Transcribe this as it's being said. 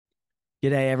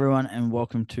G'day, everyone, and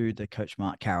welcome to the Coach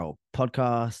Mark Carroll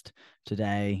podcast.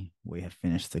 Today, we have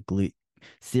finished the glute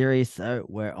series, so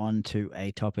we're on to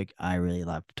a topic I really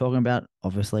love talking about,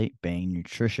 obviously, being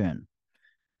nutrition.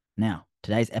 Now,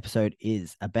 today's episode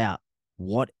is about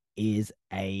what is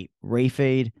a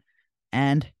refeed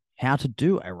and how to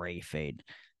do a refeed.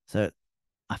 So,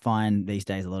 I find these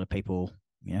days a lot of people,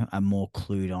 are more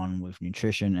clued on with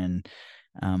nutrition and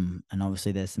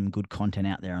obviously there's some good content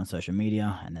out there on social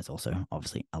media, and there's also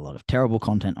obviously a lot of terrible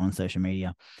content on social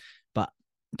media. But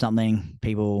something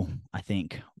people, I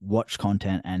think, watch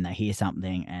content and they hear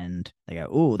something and they go,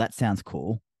 "Oh, that sounds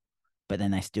cool," but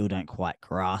then they still don't quite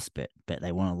grasp it, but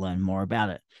they want to learn more about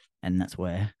it. And that's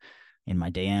where in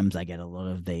my DMs I get a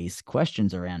lot of these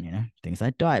questions around, things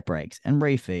like diet breaks and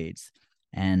refeeds,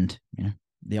 and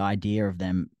the idea of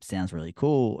them sounds really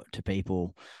cool to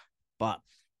people, but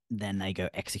then they go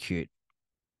execute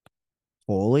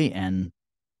poorly and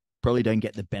probably don't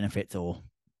get the benefits or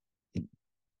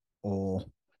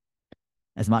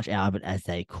as much out of it as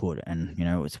they could. And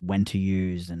it's when to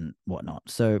use and whatnot.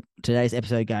 So today's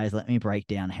episode, guys, let me break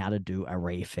down how to do a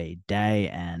refeed day,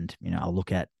 and I'll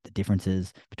look at the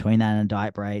differences between that and a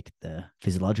diet break, the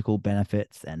physiological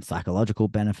benefits and psychological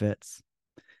benefits,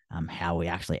 how we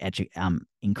actually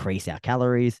increase our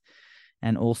calories,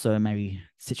 and also maybe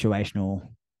situational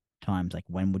times, like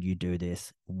when would you do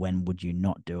this, when would you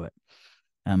not do it.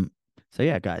 So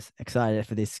yeah, guys, excited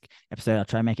for this episode. I'll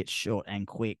try to make it short and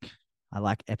quick. I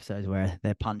like episodes where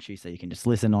they're punchy, so you can just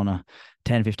listen on a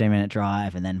 10-15 minute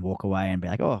drive and then walk away and be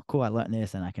like, "Oh, cool, I learned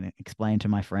this," and I can explain to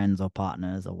my friends or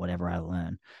partners or whatever I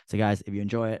learn. So guys, if you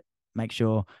enjoy it, make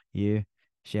sure you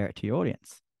share it to your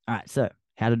audience. All right, so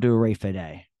how to do a refeed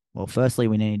day. Well, firstly,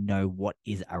 we need to know what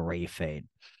is a refeed.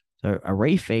 So a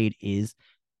refeed is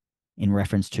in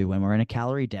reference to when we're in a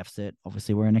calorie deficit.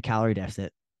 Obviously, we're in a calorie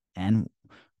deficit and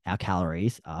our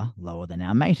calories are lower than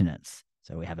our maintenance.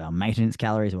 So we have our maintenance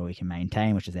calories where we can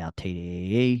maintain, which is our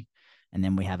TDEE, and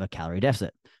then we have a calorie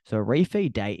deficit. So a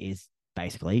refeed day is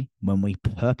basically when we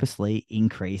purposely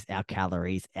increase our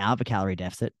calories out of a calorie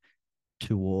deficit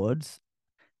towards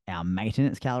our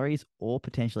maintenance calories, or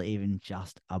potentially even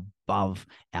just above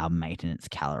our maintenance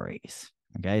calories.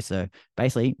 Okay, so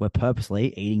basically, we're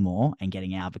purposely eating more and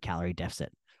getting out of a calorie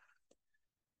deficit.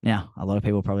 Now, a lot of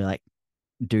people probably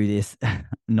do this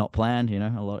not planned.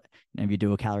 A lot. If you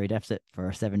do a calorie deficit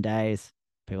for 7 days,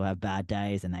 people have bad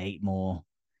days and they eat more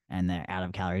and they're out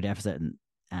of calorie deficit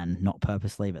and not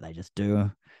purposely, but they just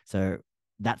do. So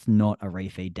that's not a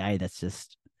refeed day. That's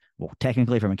just, well,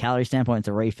 technically from a calorie standpoint, it's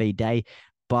a refeed day,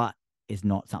 but is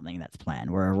not something that's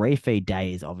planned. Where a refeed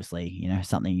day is obviously,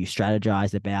 something you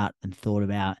strategized about and thought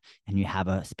about, and you have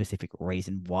a specific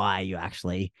reason why you're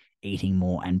actually eating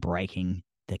more and breaking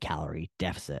the calorie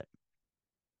deficit.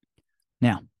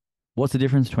 Now, what's the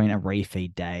difference between a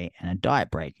refeed day and a diet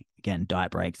break? Again,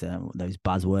 diet breaks are those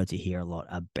buzzwords you hear a lot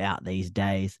about these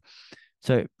days.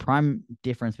 So, prime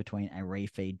difference between a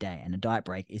refeed day and a diet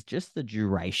break is just the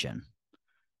duration.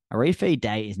 A refeed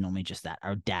day is normally just that,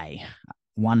 a day,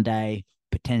 1 day,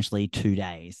 potentially 2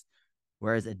 days.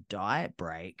 Whereas a diet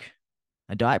break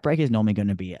is normally going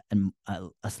to be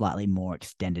a slightly more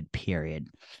extended period.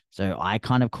 So I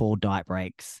kind of call diet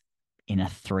breaks in a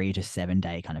 3 to 7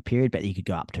 day kind of period, but you could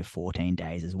go up to 14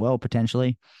 days as well,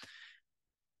 potentially.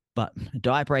 But a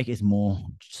diet break is more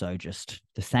so just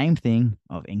the same thing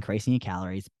of increasing your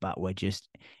calories, but we're just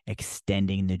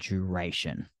extending the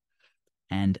duration.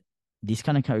 And this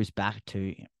kind of goes back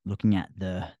to looking at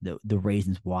the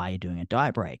reasons why you're doing a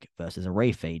diet break versus a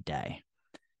refeed day.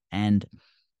 And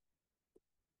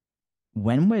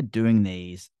when we're doing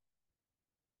these,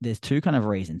 there's two kind of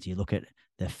reasons. You look at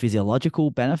the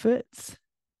physiological benefits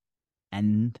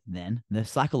and then the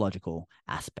psychological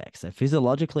aspects. So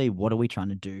physiologically, what are we trying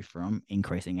to do from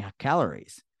increasing our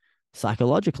calories?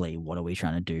 Psychologically, what are we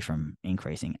trying to do from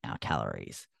increasing our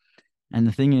calories? And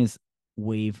the thing is,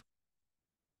 we've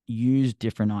used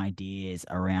different ideas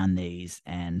around these.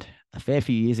 And a fair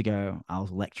few years ago, I was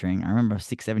lecturing. I remember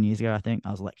 6-7 years ago, I think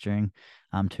I was lecturing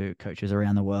to coaches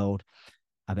around the world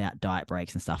about diet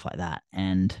breaks and stuff like that.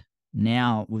 And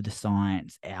now with the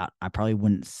science out, I probably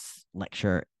wouldn't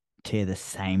lecture to the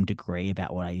same degree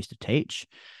about what I used to teach,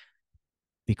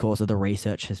 because of the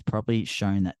research has probably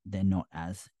shown that they're not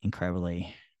as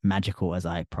incredibly magical as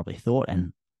I probably thought,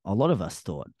 and a lot of us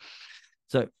thought.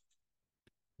 So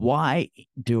why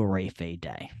do a refeed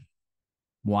day?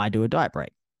 Why do a diet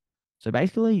break? So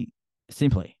basically,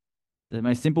 simply, the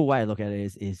most simple way to look at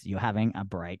it is you're having a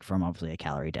break from obviously a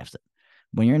calorie deficit.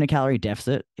 When you're in a calorie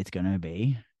deficit, it's going to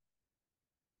be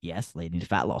yes, leading to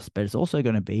fat loss, but it's also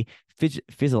going to be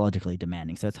physiologically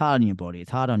demanding. So it's hard on your body,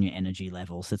 it's hard on your energy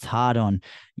levels, it's hard on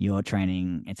your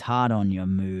training, it's hard on your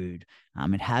mood.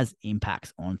 It has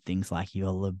impacts on things like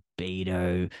your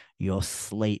libido, your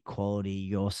sleep quality,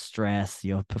 your stress,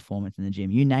 your performance in the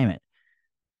gym, you name it.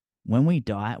 When we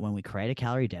diet, when we create a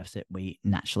calorie deficit, we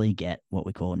naturally get what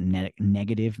we call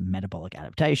negative metabolic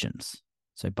adaptations.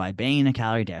 So by being in a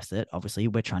calorie deficit, obviously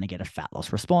we're trying to get a fat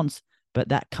loss response, but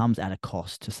that comes at a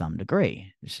cost to some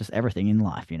degree. It's just everything in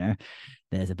life,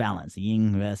 there's a balance,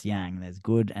 yin versus yang, there's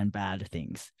good and bad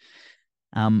things.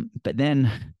 But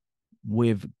then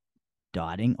with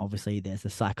dieting, obviously there's a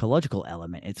psychological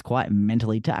element. It's quite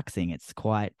mentally taxing. It's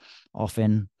quite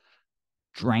often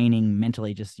draining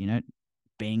mentally, just,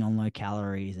 being on low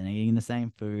calories and eating the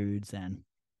same foods and,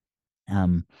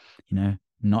 um,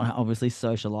 not obviously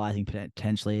socializing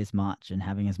potentially as much and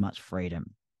having as much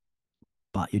freedom,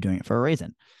 but you're doing it for a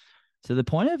reason. So the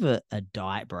point of a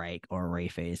diet break or a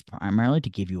refeed is primarily to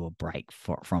give you a break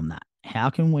from that. How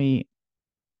can we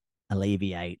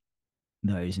alleviate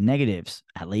those negatives,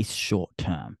 at least short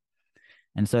term?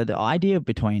 And so the idea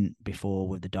before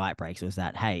with the diet breaks was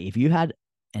that, hey, if you had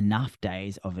enough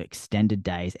days of extended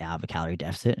days out of a calorie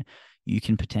deficit, you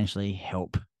can potentially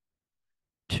help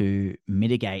to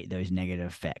mitigate those negative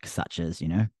effects, such as,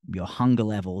 your hunger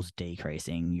levels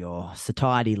decreasing, your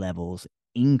satiety levels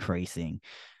increasing,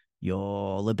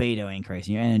 your libido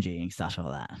increasing, your energy and stuff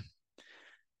like that.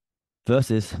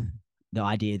 Versus the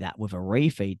idea that with a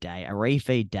refeed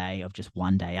day of just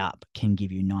one day up can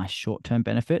give you nice short-term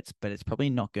benefits, but it's probably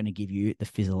not going to give you the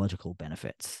physiological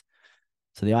benefits.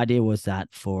 So the idea was that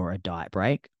for a diet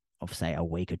break of, say, a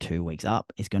week or 2 weeks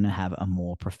up is going to have a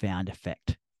more profound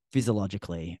effect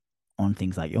physiologically on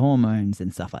things like your hormones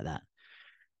and stuff like that.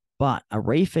 But a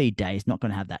refeed day is not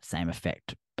going to have that same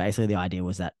effect. Basically, the idea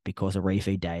was that because a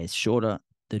refeed day is shorter,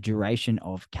 the duration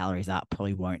of calories up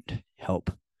probably won't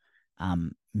help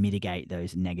mitigate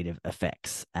those negative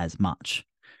effects as much.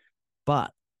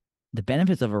 But the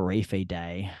benefits of a refeed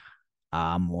day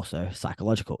are more so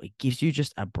psychological. It gives you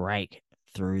just a break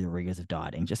through the rigors of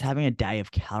dieting. Just having a day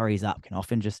of calories up can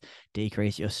often just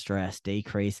decrease your stress,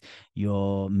 decrease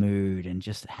your mood, and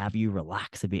just have you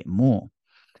relax a bit more.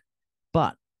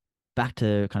 But back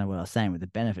to kind of what I was saying with the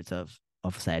benefits of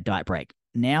say a diet break.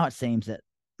 Now it seems that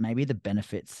maybe the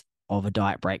benefits of a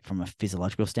diet break from a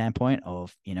physiological standpoint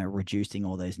of, reducing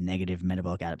all those negative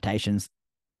metabolic adaptations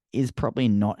is probably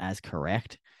not as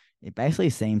correct. It basically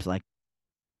seems like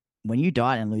when you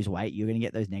diet and lose weight, you're going to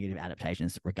get those negative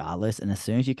adaptations regardless. And as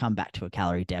soon as you come back to a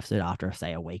calorie deficit after,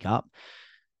 say, a week up,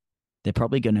 they're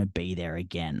probably going to be there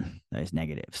again, those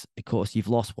negatives, because you've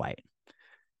lost weight.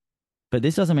 But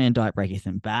this doesn't mean diet break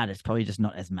isn't bad. It's probably just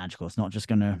not as magical. It's not just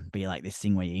going to be like this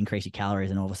thing where you increase your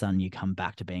calories and all of a sudden you come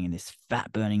back to being in this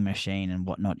fat burning machine and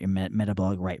whatnot. Your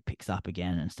metabolic rate picks up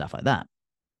again and stuff like that.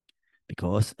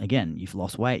 Because again, you've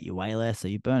lost weight, you weigh less, so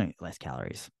you're burning less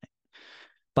calories.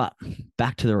 But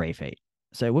back to the refeed.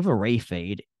 So with a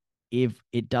refeed, if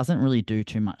it doesn't really do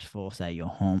too much for, say, your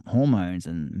hormones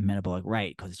and metabolic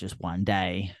rate because it's just one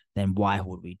day, then why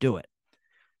would we do it?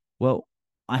 Well,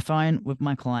 I find with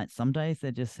my clients, some days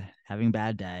they're just having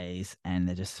bad days and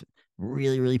they're just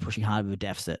really, really pushing hard with a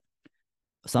deficit.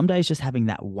 Some days just having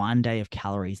that one day of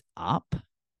calories up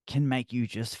can make you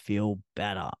just feel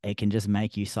better. It can just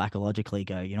make you psychologically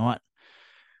go, you know what?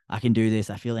 I can do this.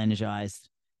 I feel energized.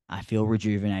 I feel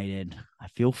rejuvenated. I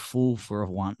feel full for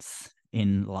once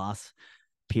in the last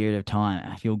period of time.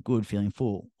 I feel good feeling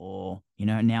full. Or,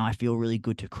 now I feel really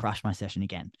good to crush my session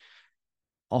again.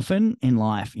 Often in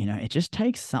life, it just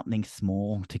takes something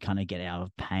small to kind of get out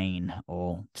of pain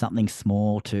or something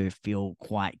small to feel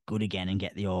quite good again and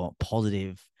get your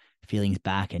positive feelings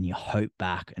back and your hope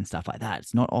back and stuff like that.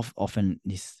 It's not often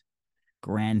this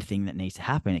grand thing that needs to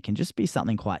happen. It can just be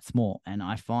something quite small. And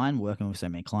I find working with so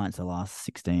many clients the last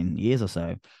 16 years or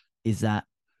so is that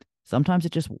sometimes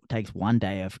it just takes one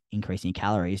day of increasing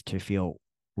calories to feel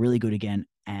really good again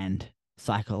and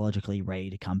psychologically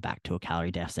ready to come back to a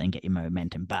calorie deficit and get your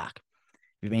momentum back.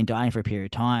 If you've been dieting for a period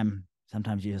of time,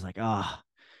 sometimes you're just like, oh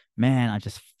man, I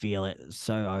just feel it. It's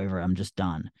so over. I'm just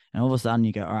done. And all of a sudden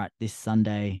you go, all right, this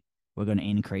Sunday, we're going to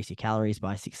increase your calories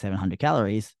by 600-700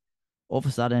 calories. All of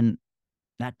a sudden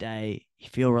that day you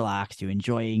feel relaxed, you're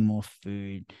enjoying more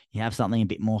food, you have something a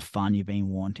bit more fun you've been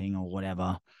wanting or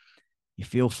whatever. You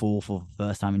feel full for the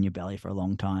first time in your belly for a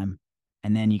long time.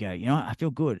 And then you go, you know what? I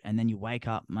feel good. And then you wake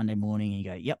up Monday morning and you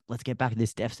go, yep, let's get back to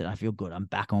this deficit. I feel good. I'm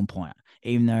back on point.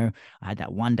 Even though I had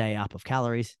that one day up of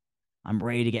calories, I'm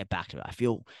ready to get back to it. I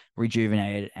feel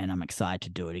rejuvenated and I'm excited to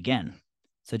do it again.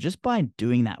 So just by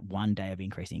doing that one day of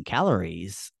increasing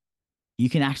calories, you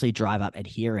can actually drive up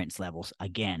adherence levels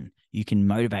again. You can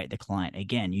motivate the client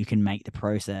again. You can make the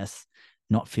process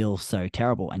not feel so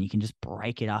terrible, and you can just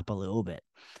break it up a little bit.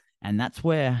 And that's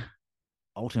where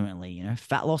ultimately,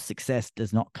 fat loss success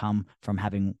does not come from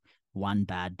having one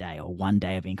bad day or one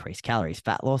day of increased calories.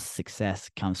 Fat loss success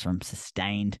comes from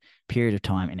sustained period of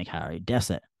time in a calorie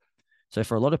deficit. So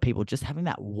for a lot of people, just having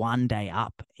that one day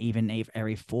up, even if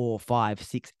every 4, 5,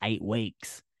 6, 8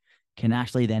 weeks, can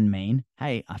actually then mean,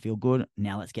 hey, I feel good.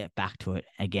 Now let's get back to it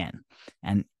again.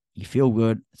 And you feel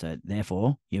good. So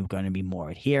therefore, you're going to be more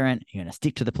adherent. You're going to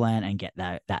stick to the plan and get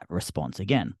that response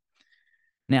again.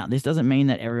 Now, this doesn't mean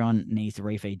that everyone needs to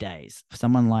refeed days. For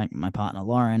someone like my partner,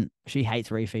 Lauren, she hates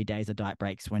refeed days or diet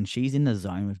breaks. When she's in the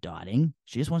zone with dieting,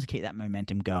 she just wants to keep that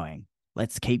momentum going.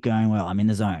 Let's keep going well. I'm in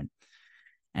the zone.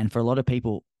 And for a lot of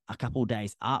people, a couple of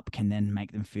days up can then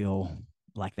make them feel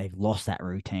like they've lost that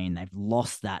routine. They've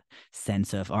lost that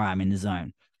sense of, all right, I'm in the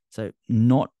zone. So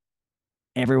not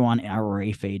everyone are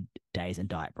refeed days and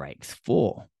diet breaks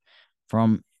for.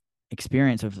 From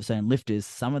experience of certain lifters,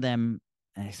 some of them,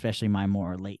 especially my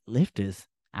more elite lifters,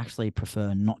 actually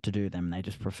prefer not to do them. They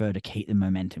just prefer to keep the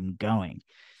momentum going.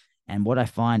 And what I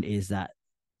find is that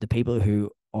the people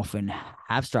who often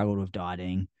have struggled with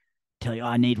dieting tell you, oh,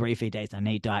 I need refeed days, I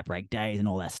need diet break days and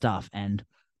all that stuff. And,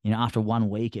 after 1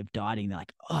 week of dieting, they're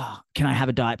like, oh, can I have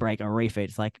a diet break or refeed?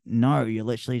 It's like, no, you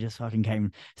literally just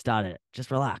fucking started it.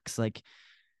 Just relax. Like,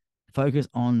 focus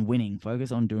on winning,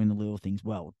 focus on doing the little things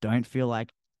well. Don't feel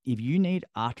like if you need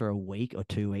after a week or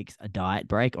 2 weeks a diet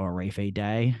break or a refeed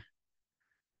day,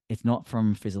 it's not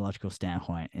from a physiological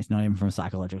standpoint. It's not even from a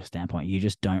psychological standpoint. You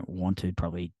just don't want to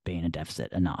probably be in a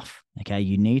deficit enough. Okay.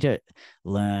 You need to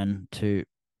learn to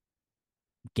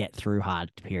get through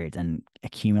hard periods and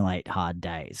accumulate hard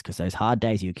days, because those hard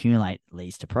days you accumulate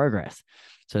leads to progress.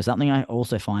 So something I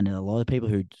also find that a lot of people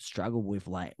who struggle with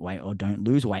weight or don't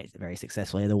lose weight very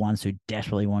successfully are the ones who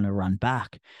desperately want to run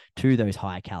back to those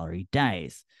high calorie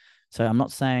days. So I'm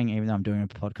not saying, even though I'm doing a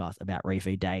podcast about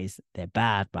refeed days, they're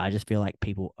bad, but I just feel like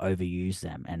people overuse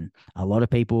them. And a lot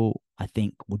of people, I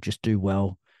think, would just do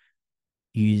well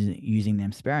using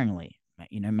them sparingly,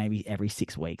 maybe every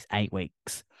 6 weeks, 8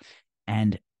 weeks.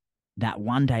 And that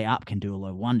one day up can do a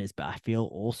lot of wonders. But I feel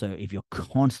also if you're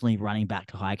constantly running back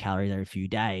to high calories every few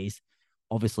days,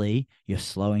 obviously you're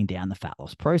slowing down the fat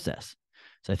loss process.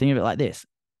 So think of it like this.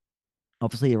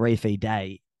 Obviously, a refeed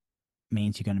day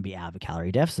means you're going to be out of a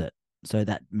calorie deficit. So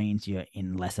that means you're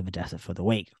in less of a deficit for the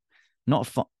week. Not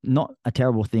a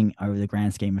terrible thing over the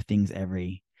grand scheme of things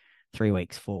every 3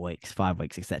 weeks, 4 weeks, 5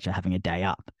 weeks, etc., having a day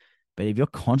up. But if you're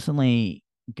constantly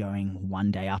going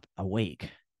one day up a week,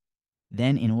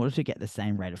 then in order to get the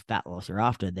same rate of fat loss you're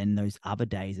after, then those other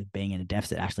days of being in a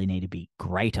deficit actually need to be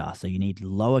greater. So you need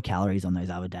lower calories on those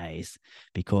other days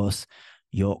because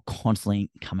you're constantly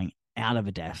coming out of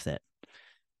a deficit.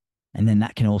 And then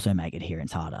that can also make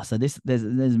adherence harder. So there's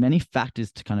many factors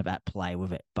to kind of at play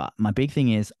with it. But my big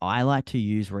thing is I like to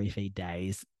use refeed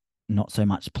days not so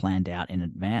much planned out in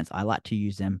advance. I like to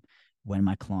use them when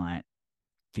my client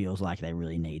feels like they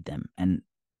really need them. And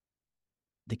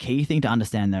the key thing to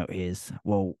understand, though, is,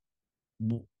 well,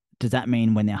 does that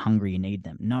mean when they're hungry, you need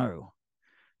them? No.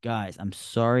 Guys, I'm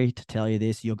sorry to tell you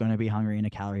this. You're going to be hungry in a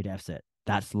calorie deficit.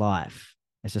 That's life.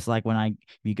 It's just like when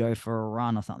you go for a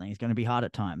run or something, it's going to be hard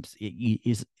at times.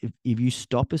 If you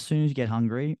stop as soon as you get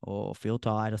hungry or feel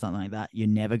tired or something like that, you're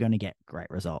never going to get great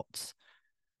results.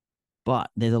 But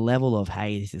there's a level of,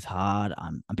 hey, this is hard.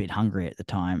 I'm a bit hungry at the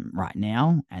time right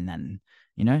now. And then,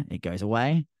 it goes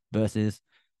away versus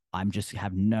I'm just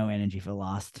have no energy for the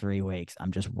last 3 weeks.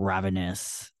 I'm just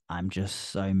ravenous. I'm just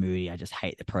so moody. I just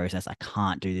hate the process. I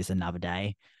can't do this another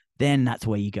day. Then that's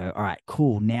where you go, all right,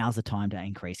 cool. Now's the time to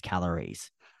increase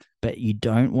calories. But you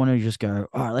don't want to just go,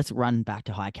 all right, let's run back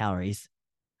to high calories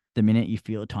the minute you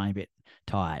feel a tiny bit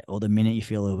tired or the minute you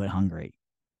feel a little bit hungry.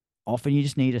 Often you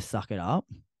just need to suck it up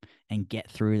and get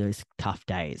through those tough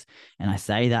days. And I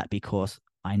say that because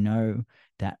I know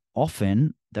that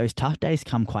often those tough days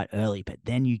come quite early, but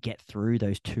then you get through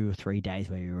those 2 or 3 days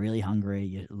where you're really hungry,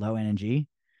 you're low energy,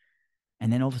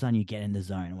 and then all of a sudden you get in the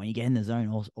zone. When you get in the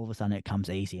zone, all of a sudden it comes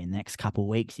easy. In the next couple of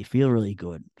weeks, you feel really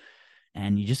good.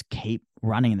 And you just keep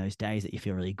running in those days that you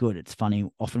feel really good. It's funny,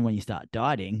 often when you start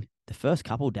dieting, the first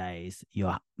couple of days,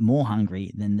 you're more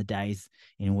hungry than the days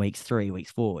in weeks 3,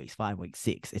 weeks 4, weeks 5, weeks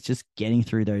 6. It's just getting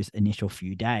through those initial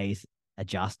few days,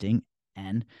 adjusting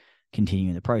and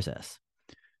continuing the process.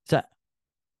 So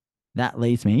that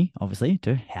leads me, obviously,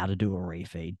 to how to do a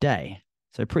refeed day.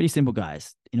 So pretty simple,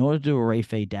 guys. In order to do a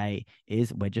refeed day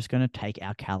is we're just going to take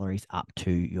our calories up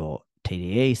to your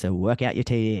TDE. So work out your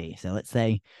TDE. So let's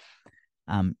say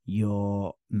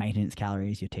Your maintenance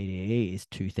calories, your TDE is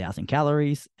 2000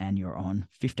 calories and you're on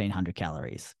 1500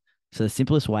 calories. So the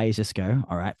simplest way is just go,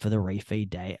 all right, for the refeed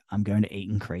day, I'm going to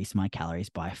increase my calories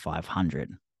by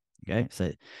 500. Okay.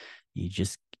 So you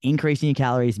just increasing your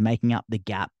calories, making up the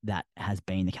gap that has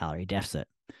been the calorie deficit.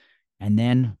 And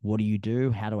then what do you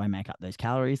do? How do I make up those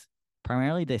calories?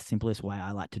 Primarily, the simplest way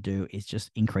I like to do is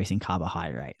just increasing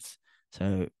carbohydrates.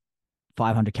 So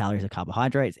 500 calories of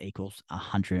carbohydrates equals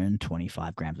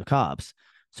 125 grams of carbs.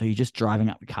 So you're just driving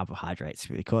up the carbohydrates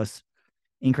because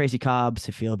increase your carbs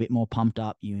to feel a bit more pumped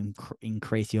up. You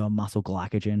increase your muscle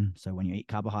glycogen. So when you eat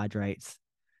carbohydrates,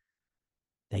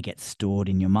 they get stored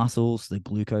in your muscles. The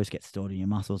glucose gets stored in your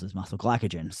muscles as muscle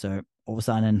glycogen. So all of a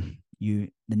sudden, the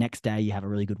next day you have a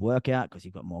really good workout because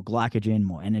you've got more glycogen,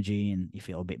 more energy, and you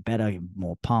feel a bit better,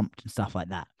 more pumped, and stuff like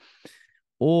that.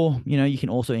 Or you can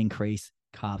also increase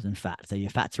carbs and fat. So your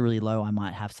fats are really low. I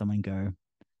might have someone go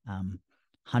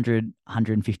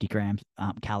 150 grams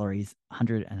calories,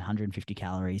 100 and 150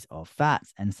 calories of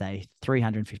fats, and say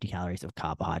 350 calories of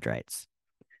carbohydrates.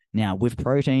 Now, with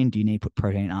protein, do you need to put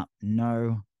protein up?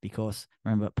 No, because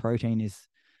remember, protein's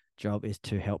job is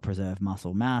to help preserve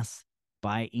muscle mass.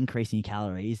 By increasing your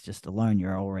calories just alone,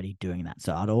 you're already doing that.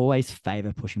 So I'd always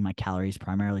favor pushing my calories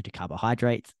primarily to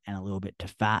carbohydrates and a little bit to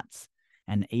fats,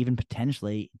 and even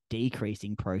potentially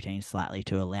decreasing protein slightly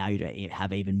to allow you to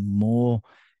have even more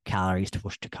calories to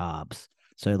push to carbs.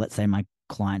 So let's say my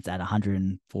client's at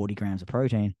 140 grams of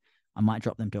protein. I might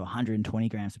drop them to 120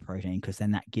 grams of protein because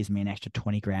then that gives me an extra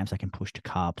 20 grams I can push to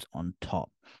carbs on top.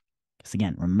 Because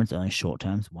again, remember, it's only short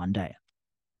terms, one day.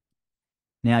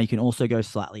 Now you can also go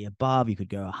slightly above. You could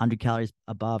go 100 calories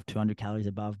above, 200 calories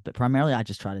above, but primarily I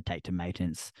just try to take to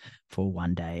maintenance for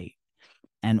one day.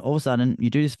 And all of a sudden you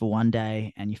do this for one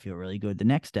day and you feel really good the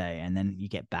next day. And then you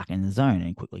get back in the zone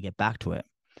and quickly get back to it.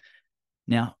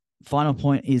 Now, final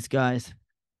point is, guys,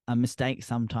 a mistake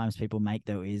sometimes people make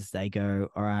though is they go,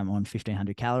 all right, I'm on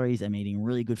 1500 calories. I'm eating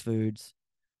really good foods.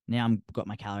 Now I've got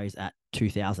my calories at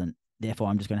 2000. Therefore,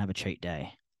 I'm just going to have a cheat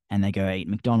day. And they go eat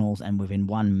McDonald's and within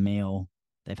one meal,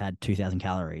 they've had 2000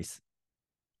 calories.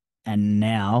 And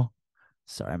now,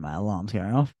 sorry, my alarm's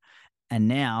going off. And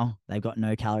now they've got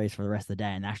no calories for the rest of the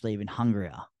day and actually even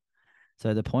hungrier.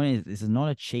 So the point is, this is not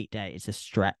a cheat day. It's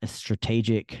a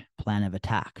strategic plan of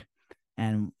attack.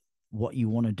 And what you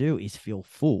want to do is feel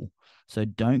full. So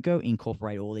don't go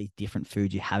incorporate all these different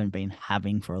foods you haven't been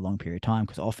having for a long period of time,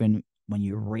 because often when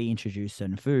you reintroduce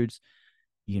certain foods,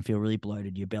 you can feel really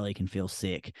bloated, your belly can feel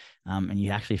sick, and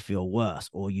you actually feel worse.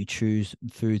 Or you choose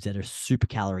foods that are super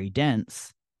calorie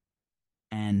dense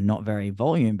and not very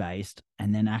volume based,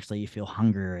 and then actually you feel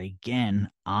hungrier again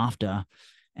after,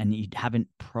 and you haven't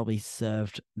probably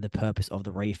served the purpose of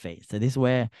the refeed. So this is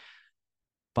where,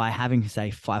 by having,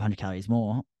 say, 500 calories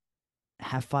more,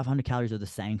 have 500 calories of the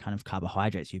same kind of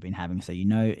carbohydrates you've been having. So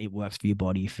it works for your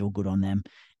body, you feel good on them,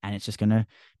 and it's just going to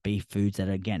be foods that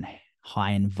are, again,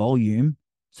 high in volume.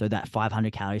 So that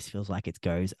 500 calories feels like it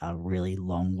goes a really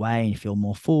long way and you feel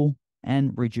more full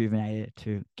and rejuvenated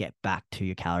to get back to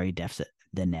your calorie deficit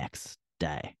the next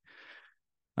day.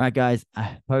 All right, guys,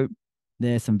 I hope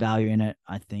there's some value in it.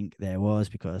 I think there was,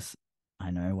 because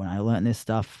I know when I learned this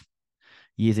stuff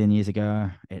years and years ago,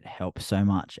 it helped so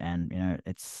much. And,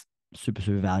 it's super,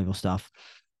 super valuable stuff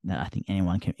that I think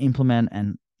anyone can implement.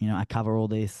 And, I cover all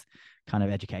this kind of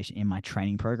education in my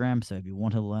training program. So if you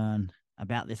want to learn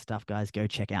about this stuff, guys, go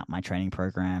check out my training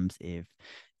programs if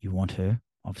you want to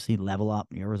obviously level up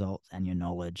your results and your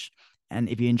knowledge. And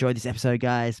if you enjoyed this episode,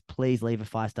 guys, please leave a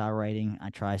 5-star rating. I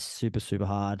try super, super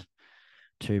hard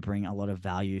to bring a lot of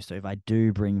value. So if I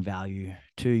do bring value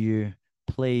to you,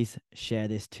 please share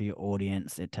this to your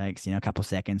audience. It takes, a couple of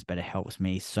seconds, but it helps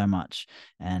me so much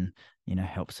and,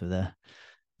 helps with the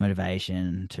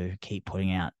motivation to keep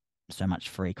putting out so much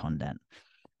free content.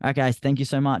 All right, guys, thank you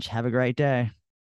so much. Have a great day.